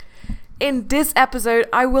In this episode,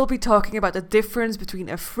 I will be talking about the difference between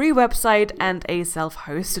a free website and a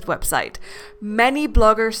self-hosted website. Many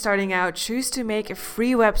bloggers starting out choose to make a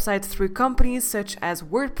free website through companies such as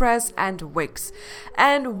WordPress and Wix.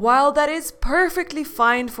 And while that is perfectly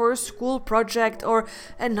fine for a school project or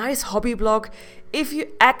a nice hobby blog, if you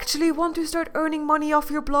actually want to start earning money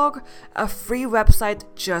off your blog, a free website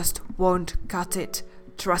just won't cut it.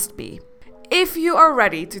 Trust me. If you are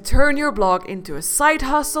ready to turn your blog into a side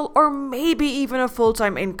hustle or maybe even a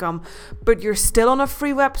full-time income, but you're still on a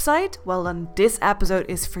free website, well then this episode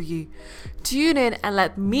is for you. Tune in and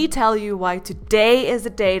let me tell you why today is the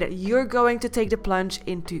day that you're going to take the plunge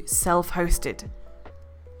into self-hosted.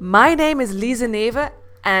 My name is Lise Neve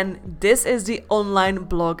and this is the Online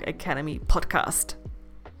Blog Academy podcast.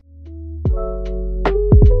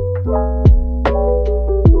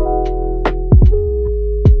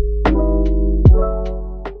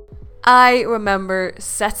 I remember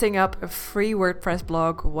setting up a free WordPress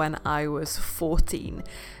blog when I was 14.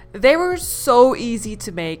 They were so easy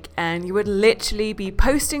to make and you would literally be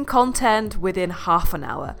posting content within half an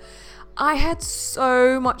hour. I had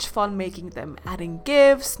so much fun making them, adding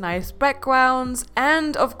GIFs, nice backgrounds,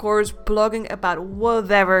 and of course blogging about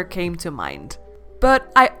whatever came to mind.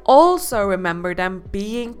 But I also remember them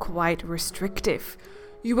being quite restrictive.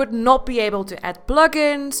 You would not be able to add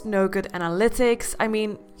plugins, no good analytics. I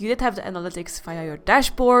mean, you did have the analytics via your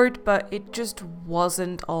dashboard, but it just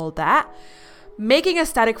wasn't all that. Making a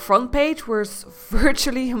static front page was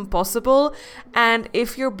virtually impossible, and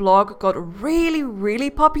if your blog got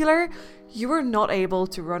really popular, you were not able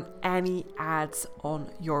to run any ads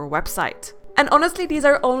on your website. And honestly, these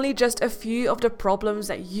are only just a few of the problems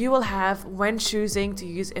that you will have when choosing to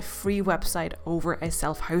use a free website over a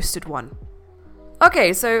self-hosted one.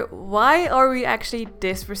 Okay, so why are we actually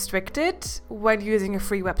this restricted when using a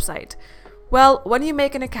free website? Well, when you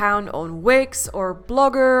make an account on Wix or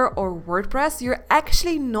Blogger or WordPress, you're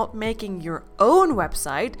actually not making your own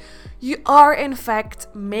website. You are in fact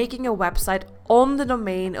making a website on the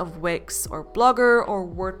domain of Wix or Blogger or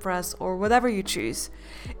WordPress or whatever you choose.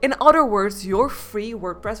 In other words, your free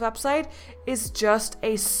WordPress website is just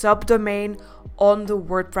a subdomain on the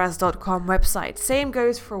WordPress.com website. Same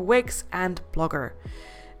goes for Wix and Blogger.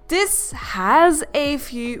 This has a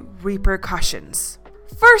few repercussions.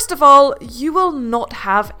 First of all, you will not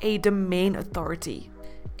have a domain authority.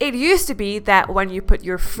 It used to be that when you put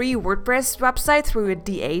your free WordPress website through a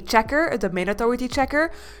DA checker, a domain authority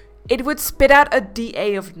checker, it would spit out a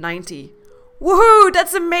DA of 90. Woohoo!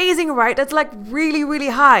 That's amazing, right? That's like really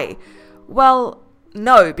high. Well,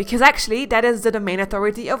 no, because actually that is the domain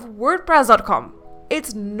authority of WordPress.com.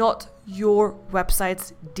 It's not your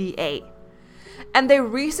website's DA. And they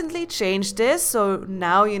recently changed this, so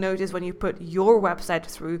now you notice when you put your website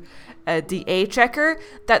through a DA checker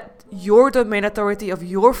that your domain authority of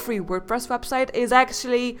your free WordPress website is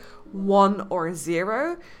actually 1 or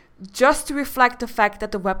 0, just to reflect the fact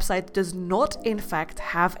that the website does not in fact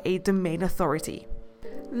have a domain authority.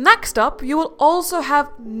 Next up, you will also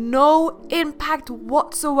have no impact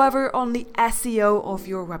whatsoever on the SEO of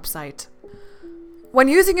your website. When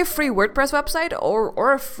using a free WordPress website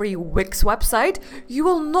or a free Wix website, you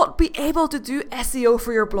will not be able to do SEO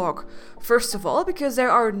for your blog. First of all, because there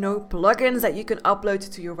are no plugins that you can upload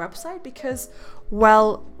to your website because,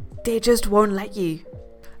 well, they just won't let you.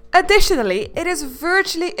 Additionally, it is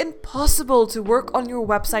virtually impossible to work on your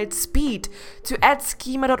website speed, to add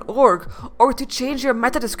schema.org, or to change your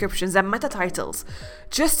meta descriptions and meta titles,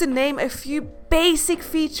 just to name a few basic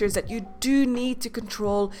features that you do need to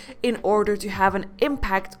control in order to have an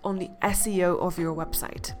impact on the SEO of your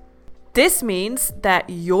website. This means that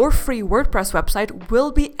your free WordPress website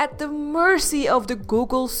will be at the mercy of the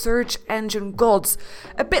Google search engine gods.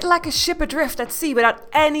 A bit like a ship adrift at sea without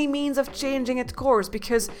any means of changing its course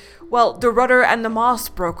because, well, the rudder and the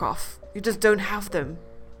mast broke off. You just don't have them.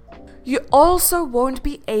 You also won't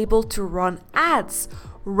be able to run ads.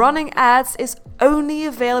 Running ads is only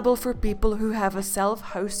available for people who have a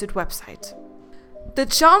self-hosted website. The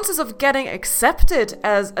chances of getting accepted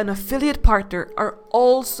as an affiliate partner are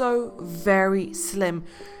also very slim.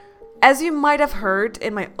 As you might have heard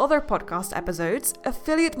in my other podcast episodes,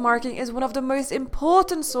 affiliate marketing is one of the most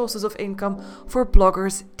important sources of income for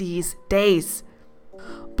bloggers these days.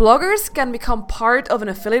 Bloggers can become part of an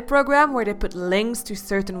affiliate program where they put links to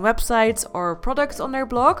certain websites or products on their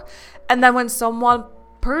blog, and then when someone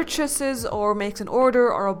purchases or makes an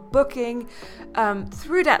order or a booking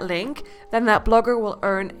through that link, then that blogger will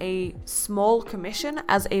earn a small commission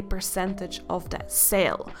as a percentage of that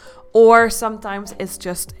sale. Or sometimes it's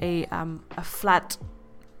just a flat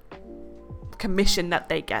commission that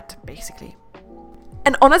they get, basically.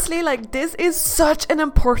 And honestly, like, this is such an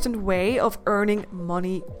important way of earning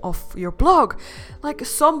money off your blog. Like,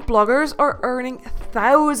 some bloggers are earning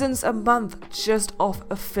thousands a month just off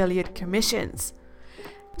affiliate commissions.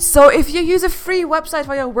 So if you use a free website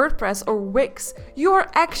via WordPress or Wix, you are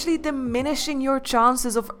actually diminishing your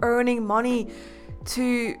chances of earning money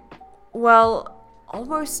to, well,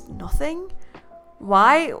 almost nothing.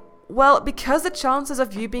 Why? Well, because the chances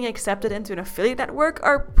of you being accepted into an affiliate network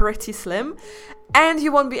are pretty slim, and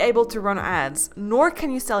you won't be able to run ads, nor can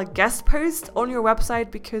you sell guest posts on your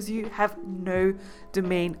website because you have no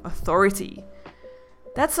domain authority.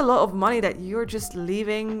 That's a lot of money that you're just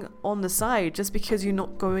leaving on the side just because you're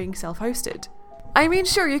not going self-hosted. I mean,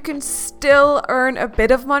 sure, you can still earn a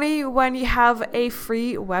bit of money when you have a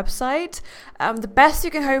free website. The best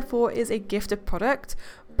you can hope for is a gifted product,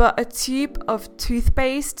 but a tube of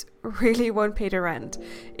toothpaste really won't pay the rent.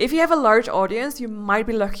 If you have a large audience, you might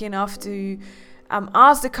be lucky enough to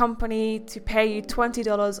ask the company to pay you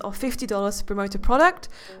 $20 or $50 to promote a product.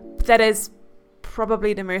 That is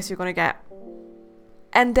probably the most you're going to get.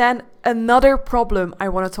 And then another problem I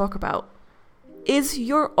want to talk about. Is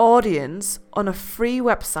your audience on a free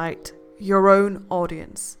website your own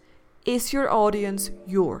audience? Is your audience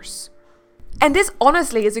yours? And this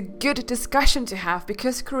honestly is a good discussion to have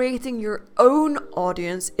because creating your own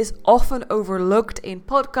audience is often overlooked in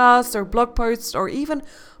podcasts or blog posts or even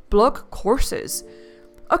blog courses.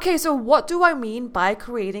 Okay, so what do I mean by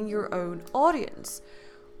creating your own audience?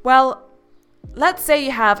 Well, let's say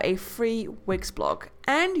you have a free Wix blog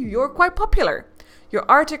and you're quite popular. Your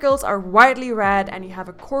articles are widely read and you have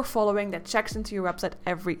a core following that checks into your website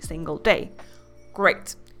every single day.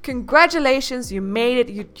 Great. Congratulations, you made it.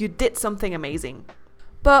 You did something amazing.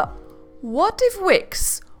 But what if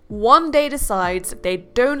Wix one day decides they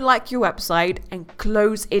don't like your website and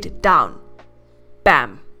close it down?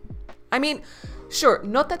 Bam. I mean, sure,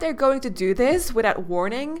 not that they're going to do this without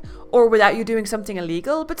warning or without you doing something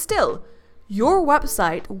illegal, but still, your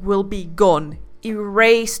website will be gone,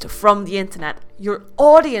 erased from the internet. Your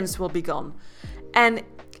audience will be gone. And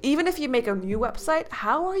even if you make a new website,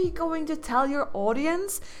 how are you going to tell your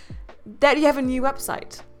audience that you have a new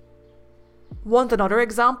website? Want another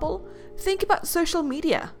example? Think about social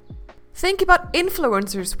media. Think about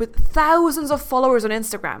influencers with thousands of followers on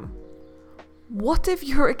Instagram. What if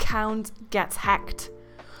your account gets hacked?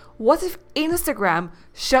 What if Instagram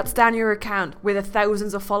shuts down your account with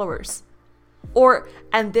thousands of followers? Or,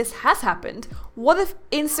 and this has happened, what if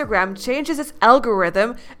Instagram changes its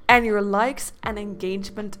algorithm and your likes and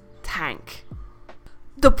engagement tank?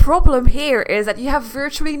 The problem here is that you have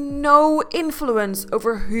virtually no influence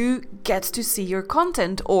over who gets to see your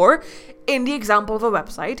content, or, in the example of a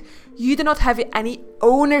website, you do not have any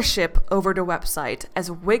ownership over the website,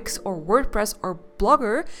 as Wix or WordPress or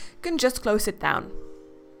Blogger can just close it down.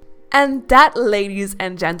 And that, ladies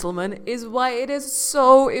and gentlemen, is why it is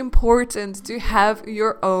so important to have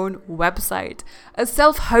your own website, a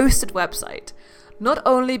self-hosted website. Not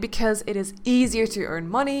only because it is easier to earn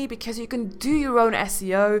money, because you can do your own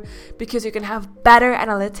SEO, because you can have better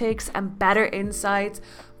analytics and better insights,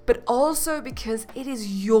 but also because it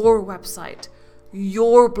is your website,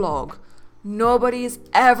 your blog. Nobody is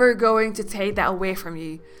ever going to take that away from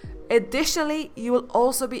you. Additionally, you will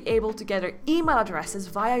also be able to gather email addresses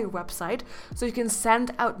via your website so you can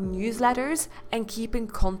send out newsletters and keep in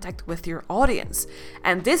contact with your audience.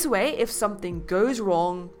 And this way, if something goes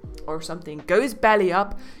wrong or something goes belly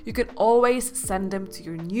up, you can always send them to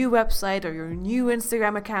your new website or your new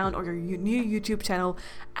Instagram account or your new YouTube channel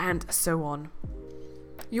and so on.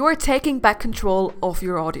 You are taking back control of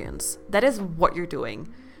your audience. That is what you're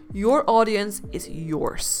doing. Your audience is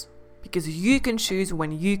yours, because you can choose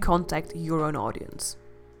when you contact your own audience.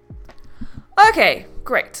 Okay,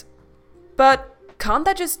 great. But can't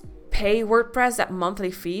I just pay WordPress that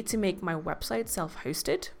monthly fee to make my website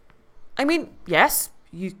self-hosted? I mean, yes,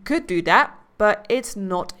 you could do that, but it's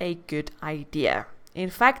not a good idea. In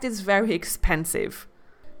fact, it's very expensive.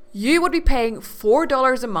 You would be paying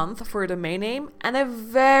 $4 a month for a domain name and a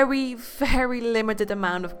very, very limited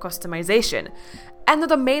amount of customization. And the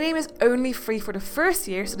domain name is only free for the first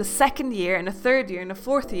year, so the second year and the third year and the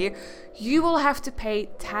fourth year, you will have to pay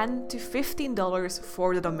 $10 to $15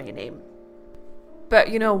 for the domain name. But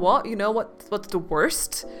you know what? What's the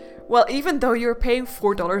worst? Well, even though you're paying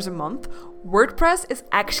 $4 a month, WordPress is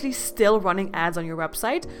actually still running ads on your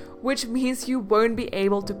website, which means you won't be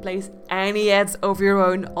able to place any ads of your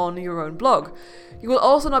own on your own blog. You will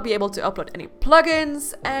also not be able to upload any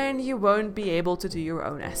plugins, and you won't be able to do your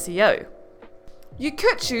own SEO. You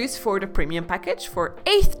could choose for the premium package for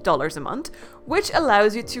 $8 a month, which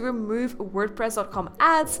allows you to remove WordPress.com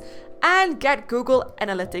ads and get Google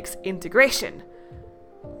Analytics integration.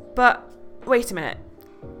 But wait a minute.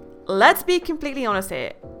 Let's be completely honest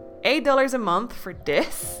here. $8 a month for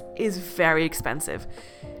this is very expensive.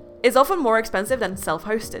 It's often more expensive than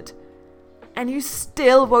self-hosted. And you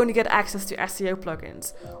still won't get access to SEO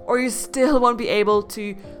plugins, or you still won't be able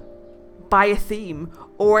to buy a theme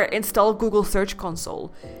or install Google Search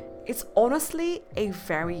Console. It's honestly a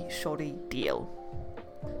very shoddy deal.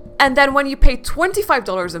 And then when you pay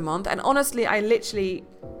 $25 a month, and honestly, I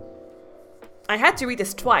had to read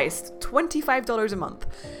this twice, $25 a month.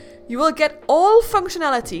 You will get all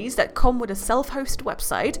functionalities that come with a self-hosted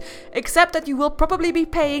website, except that you will probably be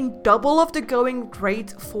paying double of the going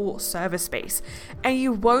rate for server space, and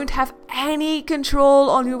you won't have any control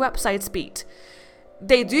on your website speed.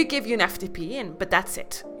 They do give you an FTP, but that's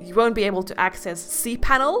it. You won't be able to access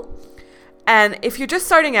cPanel. And if you're just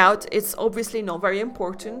starting out, it's obviously not very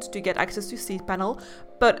important to get access to cPanel,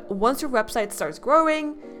 but once your website starts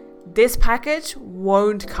growing, this package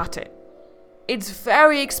won't cut it. It's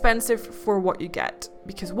very expensive for what you get,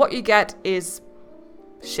 because what you get is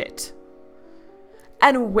shit.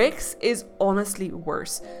 And Wix is honestly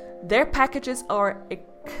worse. Their packages are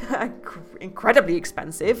incredibly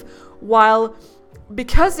expensive, while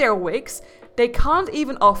because they're Wix, they can't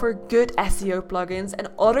even offer good SEO plugins and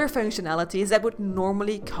other functionalities that would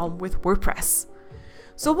normally come with WordPress.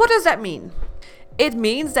 So what does that mean? It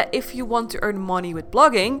means that if you want to earn money with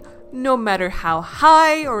blogging, no matter how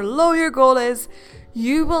high or low your goal is,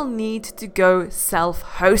 you will need to go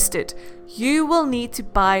self-hosted. You will need to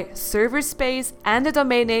buy server space and a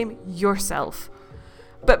domain name yourself.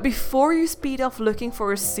 But before you speed off looking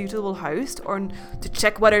for a suitable host or to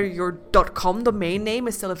check whether your .com domain name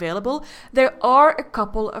is still available, there are a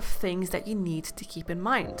couple of things that you need to keep in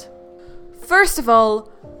mind. First of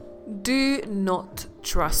all, do not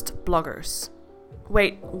trust bloggers.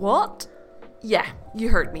 Wait, what? Yeah, you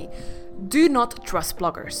heard me. Do not trust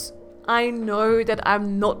bloggers. I know that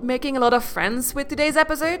I'm not making a lot of friends with today's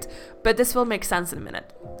episode, but this will make sense in a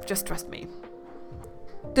minute. Just trust me.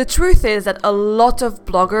 The truth is that a lot of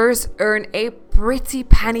bloggers earn a pretty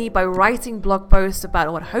penny by writing blog posts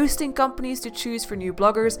about what hosting companies to choose for new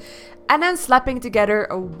bloggers and then slapping together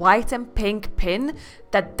a white and pink pin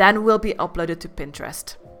that then will be uploaded to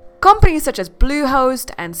Pinterest. Companies such as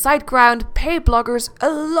Bluehost and SiteGround pay bloggers a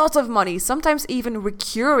lot of money, sometimes even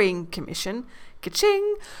recurring commission,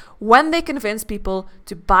 ka-ching, when they convince people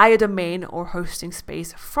to buy a domain or hosting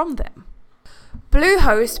space from them.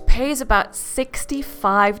 Bluehost pays about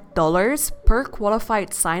 $65 per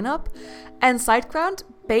qualified sign-up, and SiteGround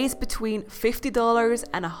pays between $50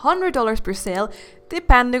 and $100 per sale,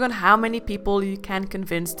 depending on how many people you can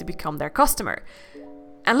convince to become their customer.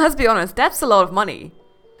 And let's be honest, that's a lot of money.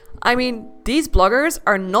 I mean, these bloggers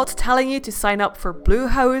are not telling you to sign up for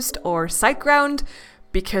Bluehost or SiteGround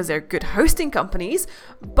because they're good hosting companies,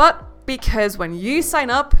 but because when you sign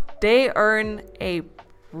up, they earn a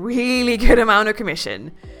really good amount of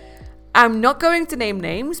commission. I'm not going to name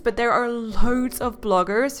names, but there are loads of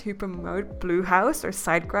bloggers who promote Bluehost or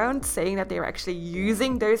SiteGround saying that they're actually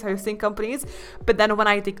using those hosting companies, but then when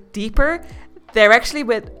I dig deeper, they're actually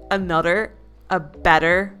with a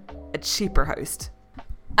better, cheaper host.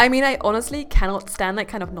 I mean, I honestly cannot stand that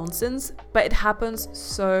kind of nonsense, but it happens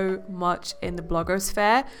so much in the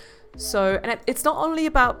blogosphere. And it's not only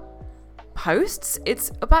about hosts, it's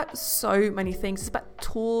about so many things. It's about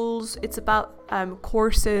tools, it's about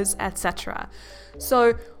courses, etc.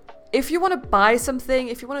 So if you want to buy something,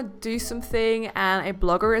 if you want to do something and a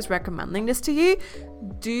blogger is recommending this to you,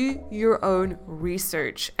 do your own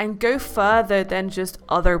research and go further than just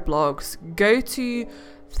other blogs. Go to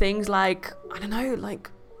things like, like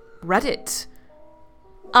Reddit.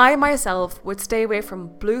 I myself would stay away from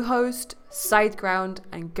Bluehost, SiteGround,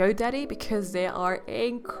 and GoDaddy because they are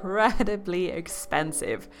incredibly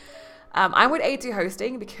expensive. I'm with A2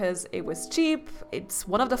 Hosting because it was cheap. It's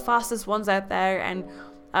one of the fastest ones out there, and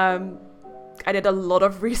I did a lot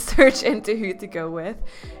of research into who to go with.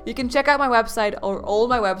 You can check out my website or all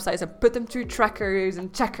my websites and put them through trackers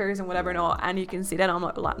and checkers and whatever not, and you can see that I'm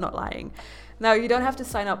not lying. Now, you don't have to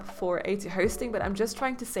sign up for A2 Hosting, but I'm just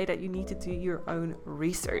trying to say that you need to do your own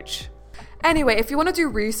research. Anyway, if you want to do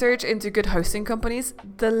research into good hosting companies,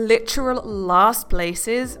 the literal last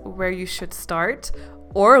places where you should start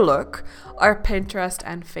or look are Pinterest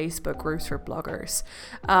and Facebook groups for bloggers.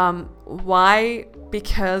 Why?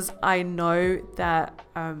 Because I know that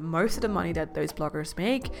most of the money that those bloggers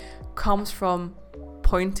make comes from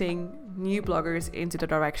pointing new bloggers into the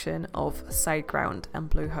direction of SiteGround and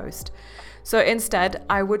Bluehost. So instead,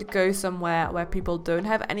 I would go somewhere where people don't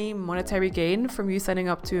have any monetary gain from you signing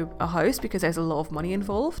up to a host, because there's a lot of money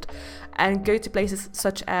involved, and go to places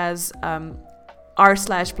such as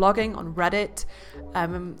r/blogging on Reddit.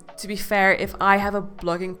 To be fair, if I have a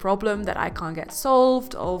blogging problem that I can't get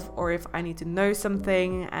solved, or if I need to know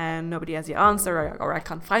something and nobody has the answer, or I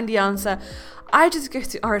can't find the answer, I just go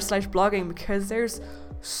to r/blogging, because there's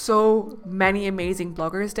so many amazing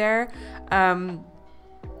bloggers there.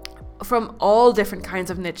 From all different kinds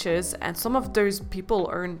of niches, and some of those people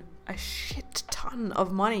earn a shit ton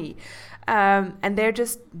of money, and they're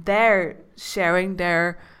just there sharing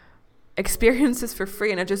their experiences for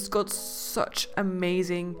free, and I just got such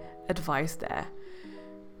amazing advice there.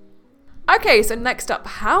 Okay, so next up,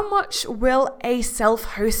 how much will a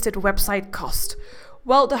self-hosted website cost?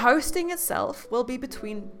 Well, the hosting itself will be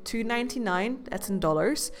between $2.99, that's in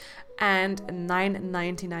dollars, and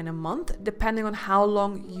 $9.99 a month, depending on how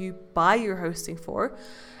long you buy your hosting for,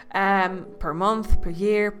 per month, per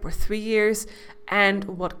year, per 3 years, and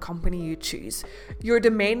what company you choose. Your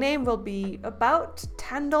domain name will be about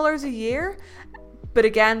 $10 a year, but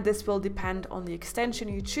again, this will depend on the extension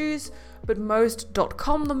you choose, but most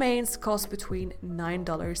 .com domains cost between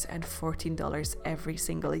 $9 and $14 every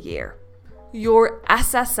single year. Your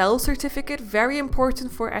SSL certificate, very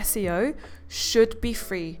important for SEO, should be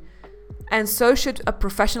free. And so should a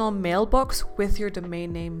professional mailbox with your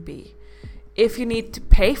domain name be. If you need to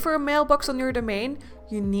pay for a mailbox on your domain,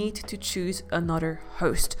 you need to choose another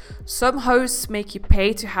host. Some hosts make you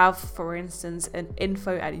pay to have, for instance, an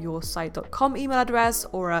info@yoursite.com email address,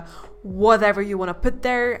 or a whatever you want to put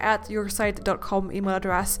there at yoursite.com email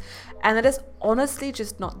address. And it is honestly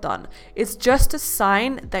just not done. It's just a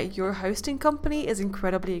sign that your hosting company is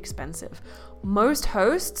incredibly expensive. Most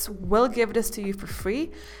hosts will give this to you for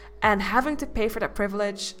free, and having to pay for that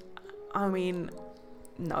privilege, I mean,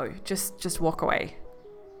 no, just walk away.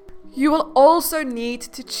 You will also need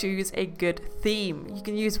to choose a good theme. You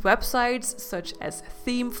can use websites such as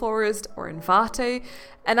ThemeForest or Envato,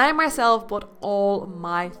 and I myself bought all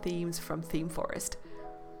my themes from ThemeForest.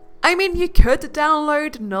 I mean, you could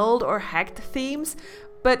download nulled or hacked themes,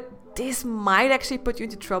 but this might actually put you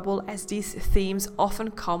into trouble, as these themes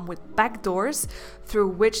often come with backdoors through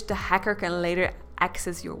which the hacker can later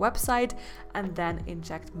access your website and then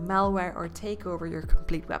inject malware or take over your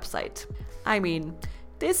complete website. I mean,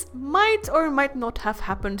 this might or might not have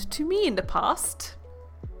happened to me in the past.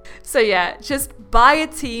 So yeah, just buy a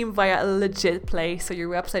theme via a legit place so your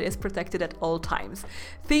website is protected at all times.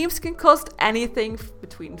 Themes can cost anything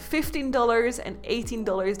between $15 and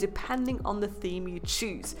 $18 depending on the theme you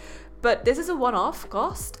choose. But this is a one-off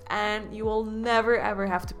cost, and you will never ever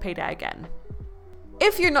have to pay that again.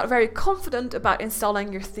 If you're not very confident about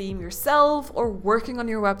installing your theme yourself or working on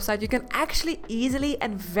your website, you can actually easily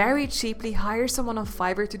and very cheaply hire someone on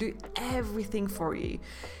Fiverr to do everything for you.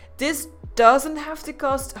 This doesn't have to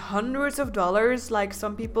cost hundreds of dollars like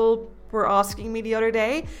some people were asking me the other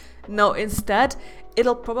day. No, instead,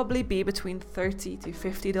 it'll probably be between $30 to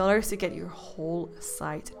 $50 to get your whole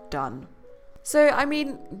site done. So, I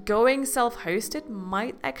mean, going self-hosted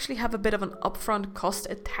might actually have a bit of an upfront cost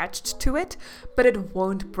attached to it, but it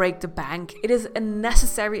won't break the bank. It is a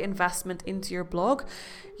necessary investment into your blog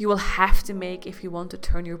you will have to make if you want to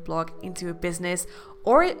turn your blog into a business,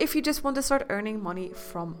 or if you just want to start earning money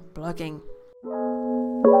from blogging.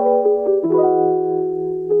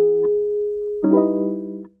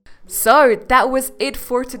 So that was it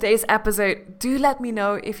for today's episode. Do let me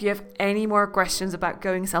know if you have any more questions about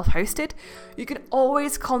going self-hosted. You can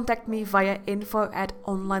always contact me via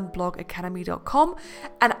info@onlineblogacademy.com,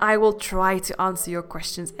 and I will try to answer your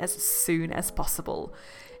questions as soon as possible.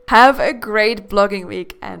 Have a great blogging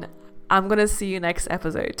week, and I'm gonna see you next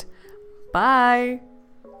episode. Bye!